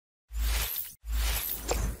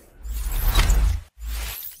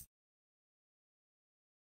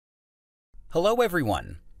Hello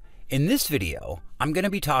everyone! In this video, I'm going to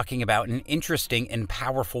be talking about an interesting and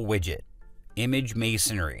powerful widget, Image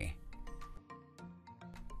Masonry.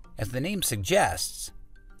 As the name suggests,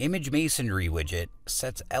 Image Masonry widget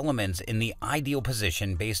sets elements in the ideal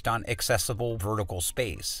position based on accessible vertical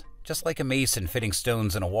space, just like a mason fitting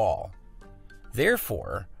stones in a wall.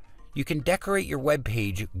 Therefore, you can decorate your web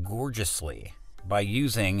page gorgeously by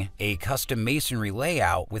using a custom masonry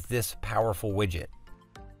layout with this powerful widget.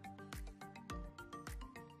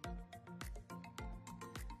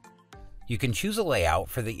 You can choose a layout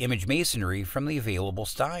for the image masonry from the available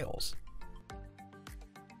styles.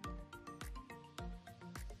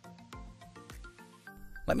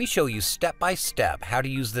 Let me show you step by step how to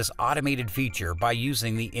use this automated feature by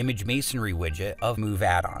using the Image Masonry widget of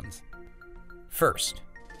MoveAddons. First,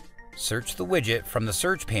 search the widget from the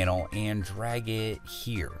search panel and drag it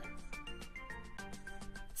here.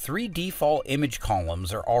 3 default image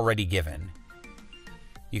columns are already given.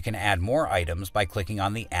 You can add more items by clicking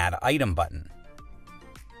on the Add Item button.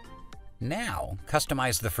 Now,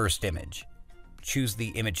 customize the first image. Choose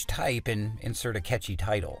the image type and insert a catchy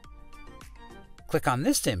title. Click on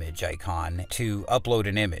this image icon to upload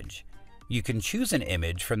an image. You can choose an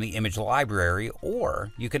image from the image library,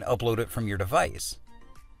 or you can upload it from your device.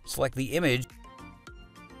 Select the image.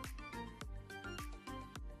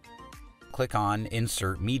 Click on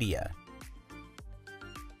Insert Media.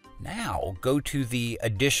 Now, go to the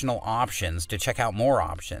Additional Options to check out more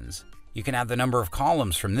options. You can add the number of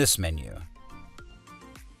columns from this menu.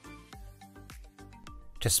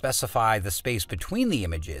 To specify the space between the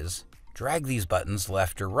images, drag these buttons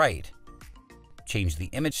left or right. Change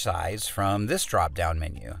the image size from this drop-down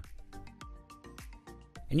menu.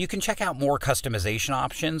 And you can check out more customization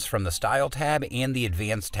options from the Style tab and the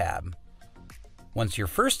Advanced tab. Once your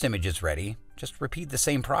first image is ready, just repeat the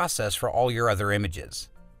same process for all your other images.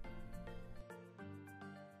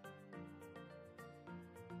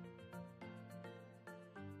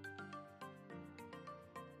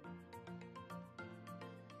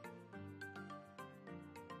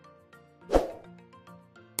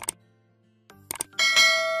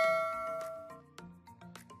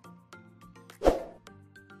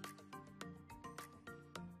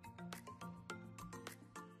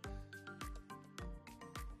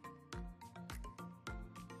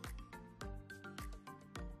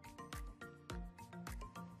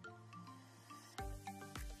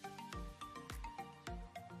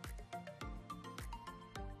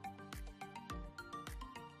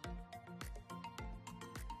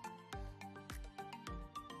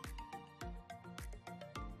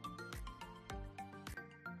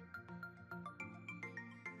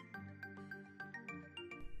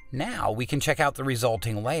 Now we can check out the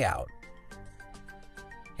resulting layout.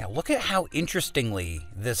 Now look at how interestingly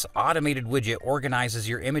this automated widget organizes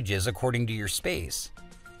your images according to your space.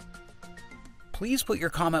 Please put your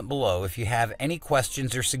comment below if you have any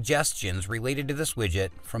questions or suggestions related to this widget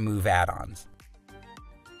from MoveAddons.